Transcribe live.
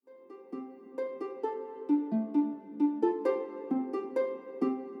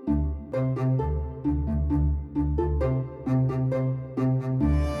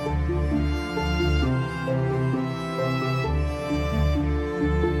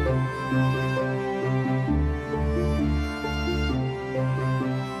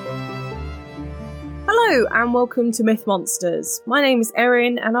Hello and welcome to Myth Monsters. My name is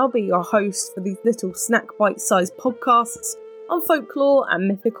Erin and I'll be your host for these little snack bite-sized podcasts on folklore and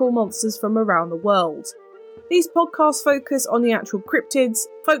mythical monsters from around the world. These podcasts focus on the actual cryptids,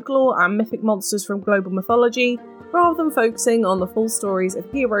 folklore and mythic monsters from global mythology, rather than focusing on the full stories of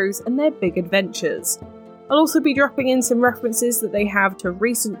heroes and their big adventures. I'll also be dropping in some references that they have to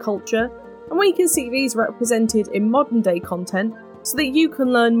recent culture, and we can see these represented in modern day content so that you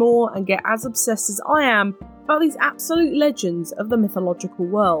can learn more and get as obsessed as I am about these absolute legends of the mythological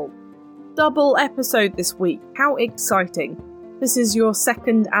world. Double episode this week, how exciting. This is your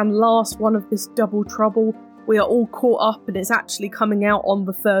second and last one of this double trouble. We are all caught up and it's actually coming out on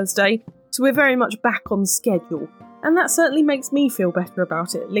the Thursday, so we're very much back on schedule. And that certainly makes me feel better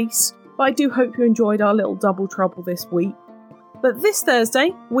about it at least, but I do hope you enjoyed our little double trouble this week. But this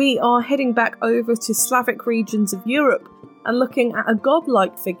Thursday, we are heading back over to Slavic regions of Europe and looking at a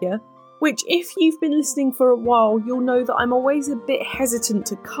godlike figure, which if you've been listening for a while, you'll know that I'm always a bit hesitant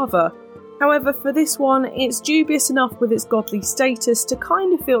to cover. However, for this one, it's dubious enough with its godly status to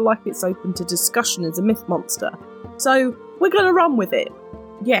kind of feel like it's open to discussion as a myth monster. So, we're going to run with it.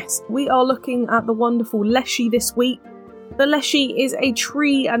 Yes, we are looking at the wonderful Leshy this week. The Leshy is a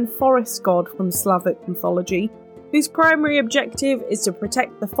tree and forest god from Slavic mythology, whose primary objective is to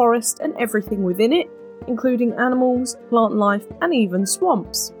protect the forest and everything within it, including animals, plant life, and even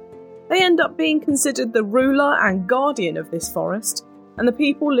swamps. They end up being considered the ruler and guardian of this forest, and the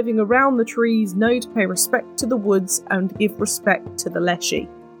people living around the trees know to pay respect to the woods and give respect to the Leshy.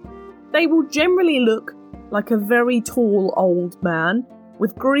 They will generally look like a very tall old man,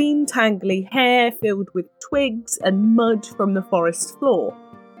 with green tangly hair filled with twigs and mud from the forest floor.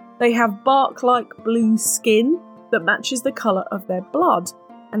 They have bark-like blue skin that matches the colour of their blood,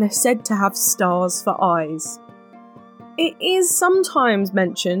 and are said to have stars for eyes. It is sometimes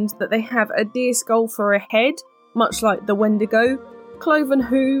mentioned that they have a deer skull for a head, much like the Wendigo, cloven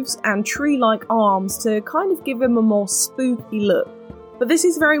hooves and tree-like arms to kind of give him a more spooky look. But this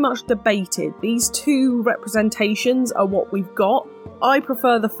is very much debated. These two representations are what we've got. I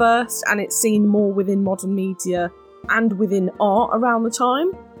prefer the first, and it's seen more within modern media and within art around the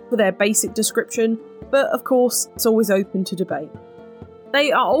time for their basic description, but of course it's always open to debate.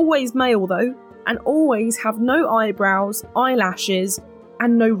 They are always male though, and always have no eyebrows, eyelashes,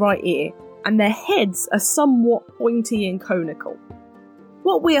 and no right ear, and their heads are somewhat pointy and conical.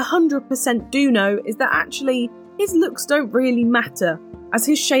 What we 100% do know is that actually his looks don't really matter, as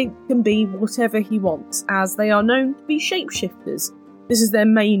his shape can be whatever he wants, as they are known to be shapeshifters. This is their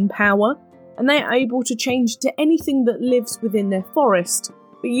main power, and they are able to change to anything that lives within their forest,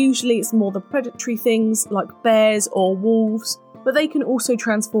 but usually it's more the predatory things like bears or wolves, but they can also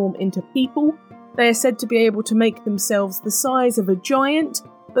transform into people. They are said to be able to make themselves the size of a giant,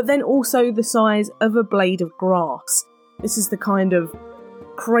 but then also the size of a blade of grass. This is the kind of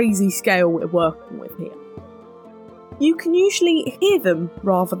crazy scale we're working with here. You can usually hear them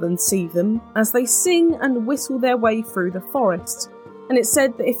rather than see them, as they sing and whistle their way through the forest. And it's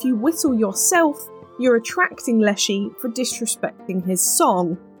said that if you whistle yourself, you're attracting Leshy for disrespecting his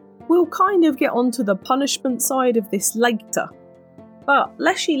song. We'll kind of get onto the punishment side of this later. But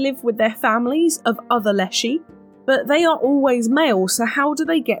Leshy live with their families of other Leshy, but they are always male, so how do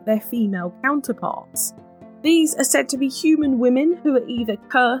they get their female counterparts? These are said to be human women who are either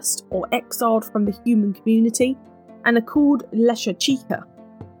cursed or exiled from the human community, and are called Leshachika.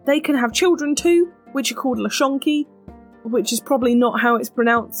 They can have children too, which are called Leshonki, which is probably not how it's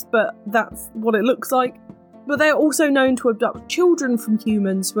pronounced, but that's what it looks like. But they are also known to abduct children from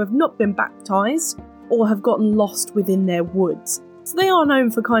humans who have not been baptised or have gotten lost within their woods. So they are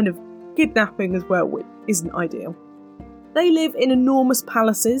known for kind of kidnapping as well, which isn't ideal. They live in enormous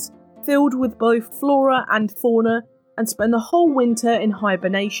palaces filled with both flora and fauna and spend the whole winter in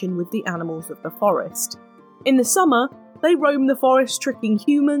hibernation with the animals of the forest. In the summer, they roam the forest tricking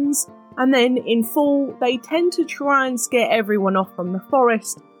humans, and then in fall, they tend to try and scare everyone off from the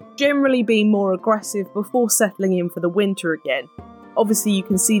forest, generally being more aggressive before settling in for the winter again. Obviously, you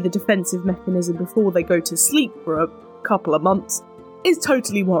can see the defensive mechanism before they go to sleep for a couple of months is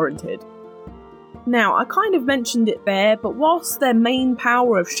totally warranted. Now, I kind of mentioned it there, but whilst their main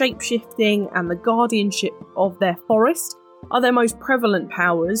power of shapeshifting and the guardianship of their forest are their most prevalent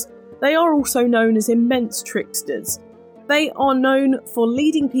powers, they are also known as immense tricksters. They are known for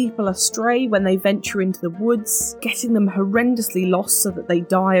leading people astray when they venture into the woods, getting them horrendously lost so that they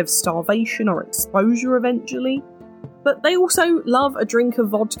die of starvation or exposure eventually. But they also love a drink of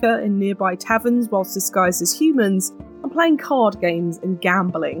vodka in nearby taverns whilst disguised as humans, and playing card games and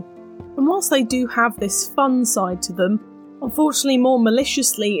gambling. And whilst they do have this fun side to them, unfortunately more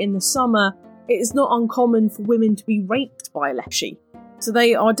maliciously in the summer, it is not uncommon for women to be raped by Leshy. So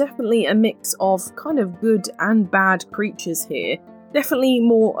they are definitely a mix of kind of good and bad creatures here. Definitely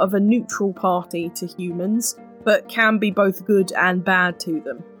more of a neutral party to humans, but can be both good and bad to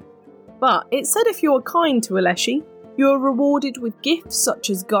them. But it's said if you are kind to a Leshy, you are rewarded with gifts such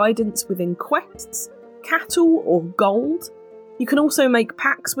as guidance within quests, cattle or gold. You can also make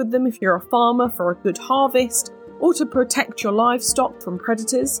pacts with them if you're a farmer for a good harvest, or to protect your livestock from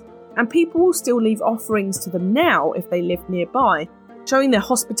predators, and people will still leave offerings to them now if they live nearby, showing their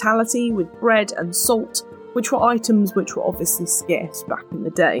hospitality with bread and salt, which were items which were obviously scarce back in the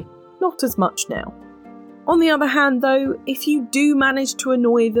day, not as much now. On the other hand though, if you do manage to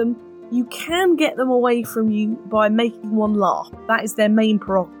annoy them, you can get them away from you by making one laugh. That is their main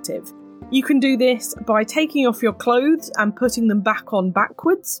prerogative. You can do this by taking off your clothes and putting them back on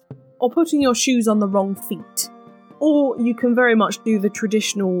backwards, or putting your shoes on the wrong feet. Or you can very much do the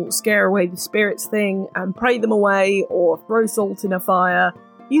traditional scare away the spirits thing and pray them away or throw salt in a fire.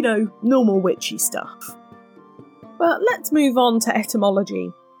 You know, normal witchy stuff. But let's move on to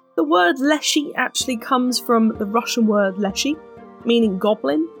etymology. The word Leshy actually comes from the Russian word Leshy, meaning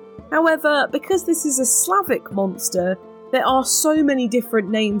goblin. However, because this is a Slavic monster, there are so many different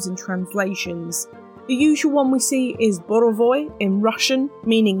names and translations. The usual one we see is Borovoy in Russian,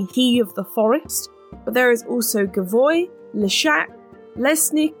 meaning he of the forest, but there is also Gavoy, Leshak,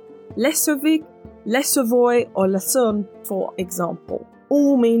 Lesnik, Lesovik, Lesovoy or Leson, for example,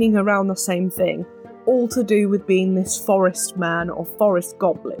 all meaning around the same thing, all to do with being this forest man or forest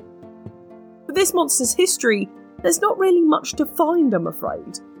goblin. For this monster's history, there's not really much to find, I'm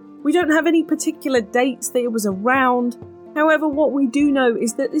afraid. We don't have any particular dates that it was around. However, what we do know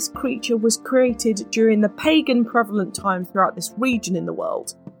is that this creature was created during the pagan prevalent time throughout this region in the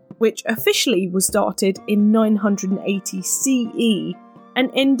world, which officially was started in 980 CE and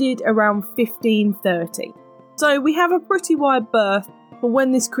ended around 1530. So we have a pretty wide berth for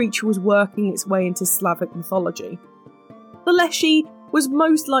when this creature was working its way into Slavic mythology. The Leshy was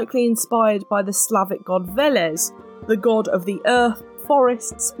most likely inspired by the Slavic god Veles, the god of the earth,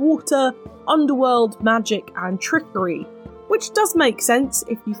 forests, water, underworld, magic and trickery, which does make sense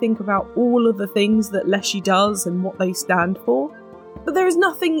if you think about all of the things that Leshy does and what they stand for. But there is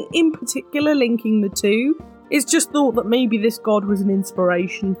nothing in particular linking the two. It's just thought that maybe this god was an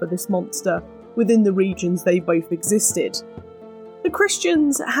inspiration for this monster within the regions they both existed. The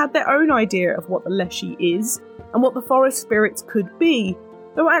Christians had their own idea of what the Leshy is and what the forest spirits could be.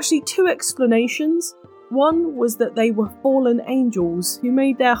 There were actually two explanations. One was that they were fallen angels who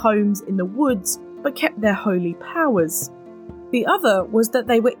made their homes in the woods but kept their holy powers. The other was that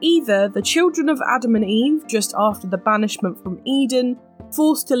they were either the children of Adam and Eve just after the banishment from Eden,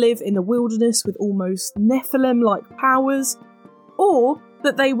 forced to live in the wilderness with almost Nephilim-like powers, or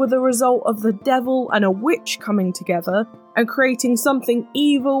that they were the result of the devil and a witch coming together and creating something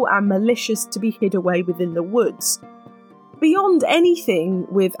evil and malicious to be hid away within the woods. Beyond anything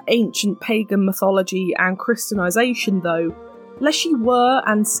with ancient pagan mythology and Christianization though, Leshy were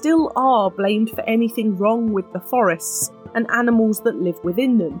and still are blamed for anything wrong with the forests and animals that live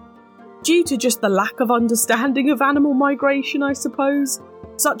within them, due to just the lack of understanding of animal migration, I suppose,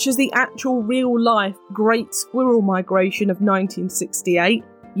 such as the actual real-life Great Squirrel Migration of 1968.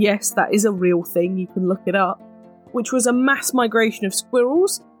 Yes, that is a real thing, you can look it up, which was a mass migration of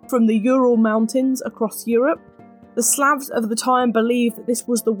squirrels from the Ural Mountains across Europe. The Slavs of the time believed that this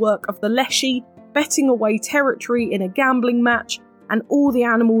was the work of the Leshy, betting away territory in a gambling match and all the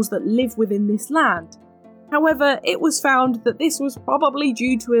animals that live within this land. However, it was found that this was probably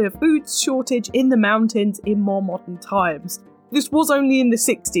due to a food shortage in the mountains in more modern times. This was only in the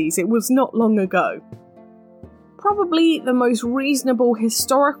 60s, it was not long ago. Probably the most reasonable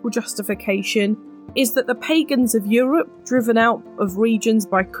historical justification is that the pagans of Europe, driven out of regions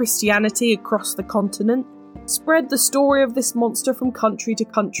by Christianity across the continent, spread the story of this monster from country to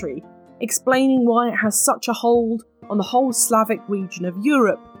country, explaining why it has such a hold on the whole Slavic region of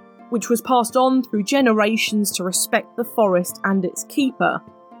Europe, which was passed on through generations to respect the forest and its keeper.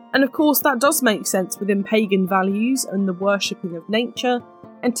 And of course that does make sense within pagan values and the worshipping of nature,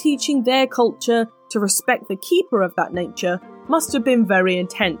 and teaching their culture to respect the keeper of that nature must have been very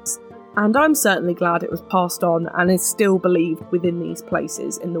intense, and I'm certainly glad it was passed on and is still believed within these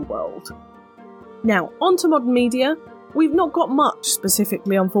places in the world. Now, on to modern media. We've not got much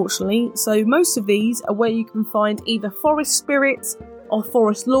specifically, unfortunately, so most of these are where you can find either forest spirits or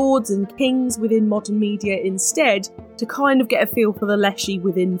forest lords and kings within modern media instead, to kind of get a feel for the Leshy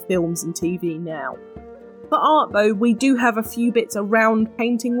within films and TV now. For art though, we do have a few bits around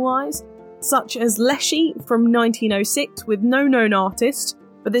painting wise, such as Leshy from 1906 with no known artist,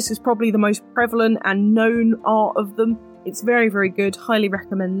 but this is probably the most prevalent and known art of them. It's very, very good. Highly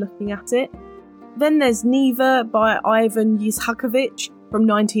recommend looking at it. Then there's Neva by Ivan Yizhakovich from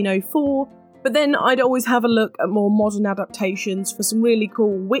 1904. But then I'd always have a look at more modern adaptations for some really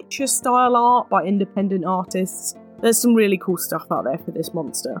cool Witcher-style art by independent artists. There's some really cool stuff out there for this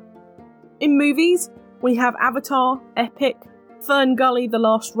monster. In movies, we have Avatar, Epic, Fern Gully, The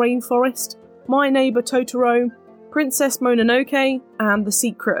Last Rainforest, My Neighbor Totoro, Princess Mononoke, and The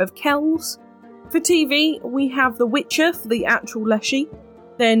Secret of Kells. For TV, we have The Witcher for the actual Leshy,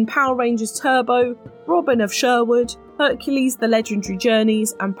 then Power Rangers Turbo, Robin of Sherwood, Hercules The Legendary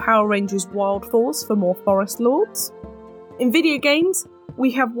Journeys, and Power Rangers Wild Force for more Forest Lords. In video games,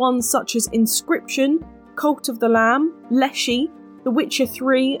 we have ones such as Inscription, Cult of the Lamb, Leshy, The Witcher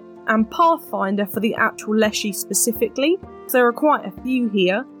 3, and Pathfinder for the actual Leshy specifically, so there are quite a few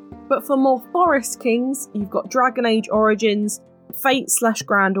here. But for more Forest Kings, you've got Dragon Age Origins,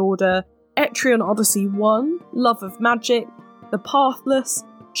 Fate/Grand Order, Etrian Odyssey 1, Love of Magic, The Pathless,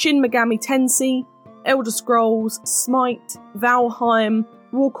 Shin Megami Tensei, Elder Scrolls, Smite, Valheim,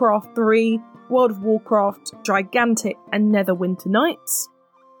 Warcraft 3, World of Warcraft, Gigantic, and Neverwinter Nights.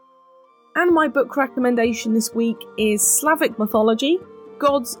 And my book recommendation this week is Slavic Mythology,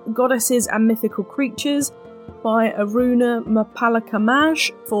 Gods, Goddesses and Mythical Creatures by Aruna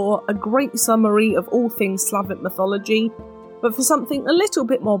Mapalaka-Maj for a great summary of all things Slavic mythology. But for something a little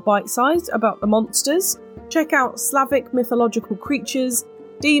bit more bite-sized about the monsters, check out Slavic Mythological Creatures,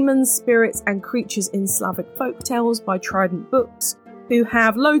 Demons, Spirits and Creatures in Slavic Folktales by Trident Books, who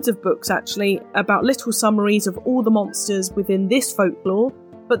have loads of books actually about little summaries of all the monsters within this folklore,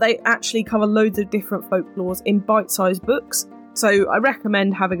 but they actually cover loads of different folklores in bite-sized books, so I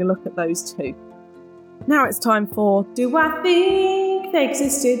recommend having a look at those too. Now it's time for Do I Think They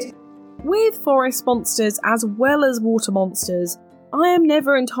Existed? With forest monsters as well as water monsters, I am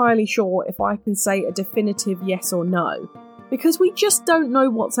never entirely sure if I can say a definitive yes or no, because we just don't know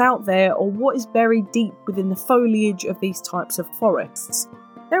what's out there or what is buried deep within the foliage of these types of forests.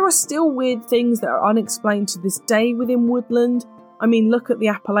 There are still weird things that are unexplained to this day within woodland. I mean, look at the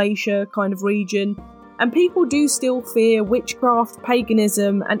Appalachia kind of region, and people do still fear witchcraft,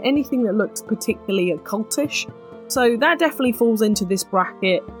 paganism, and anything that looks particularly occultish, so that definitely falls into this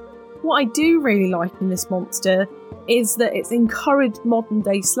bracket. What I do really like in this monster is that it's encouraged modern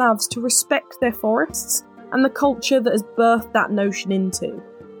day Slavs to respect their forests and the culture that has birthed that notion into,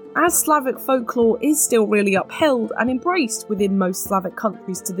 as Slavic folklore is still really upheld and embraced within most Slavic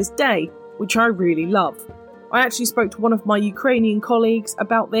countries to this day, which I really love. I actually spoke to one of my Ukrainian colleagues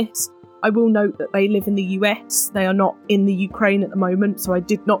about this. I will note that they live in the US, they are not in the Ukraine at the moment, so I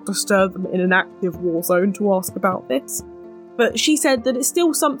did not disturb them in an active war zone to ask about this. But she said that it's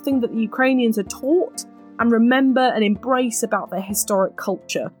still something that the Ukrainians are taught and remember and embrace about their historic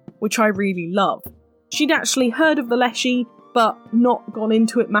culture, which I really love. She'd actually heard of the Leshy, but not gone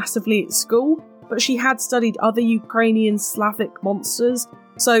into it massively at school, but she had studied other Ukrainian Slavic monsters,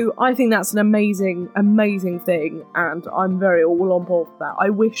 so I think that's an amazing, amazing thing, and I'm very all on board with that. I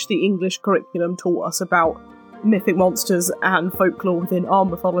wish the English curriculum taught us about mythic monsters and folklore within our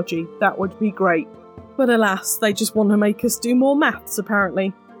mythology. That would be great. But alas, they just want to make us do more maths,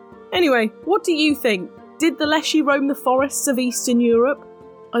 apparently. Anyway, what do you think? Did the Leshy roam the forests of Eastern Europe?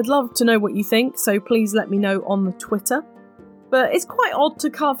 I'd love to know what you think, so please let me know on the Twitter. But it's quite odd to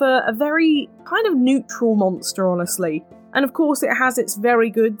cover a very kind of neutral monster, honestly. And of course it has its very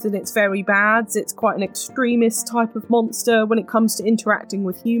goods and its very bads. It's quite an extremist type of monster when it comes to interacting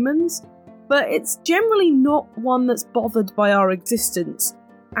with humans. But it's generally not one that's bothered by our existence,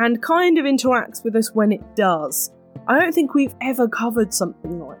 and kind of interacts with us when it does. I don't think we've ever covered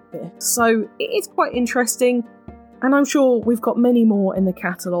something like this, so it is quite interesting, and I'm sure we've got many more in the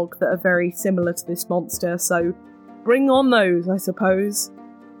catalogue that are very similar to this monster, so bring on those, I suppose.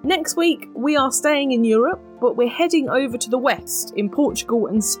 Next week, we are staying in Europe, but we're heading over to the west, in Portugal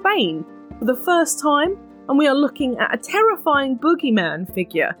and Spain, for the first time, and we are looking at a terrifying boogeyman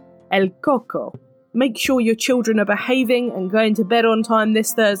figure, El Coco. Make sure your children are behaving and going to bed on time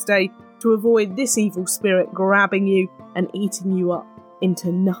this Thursday to avoid this evil spirit grabbing you and eating you up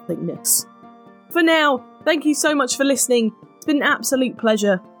into nothingness. For now, thank you so much for listening. It's been an absolute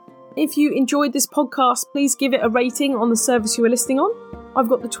pleasure. If you enjoyed this podcast, please give it a rating on the service you are listening on. I've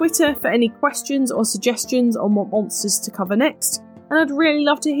got the Twitter for any questions or suggestions on what monsters to cover next, and I'd really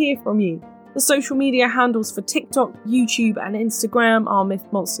love to hear from you. The social media handles for TikTok, YouTube and Instagram are Myth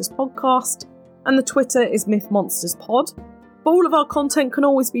Monsters Podcast, and the Twitter is Myth Monsters Pod. But all of our content can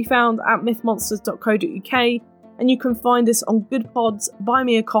always be found at mythmonsters.co.uk, and you can find us on Good Pods, Buy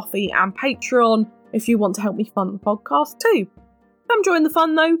Me a Coffee and Patreon if you want to help me fund the podcast too. Come join the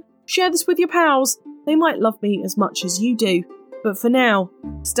fun though, share this with your pals. They might love me as much as you do. But for now,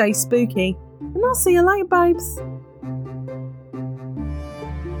 stay spooky, and I'll see you later, babes.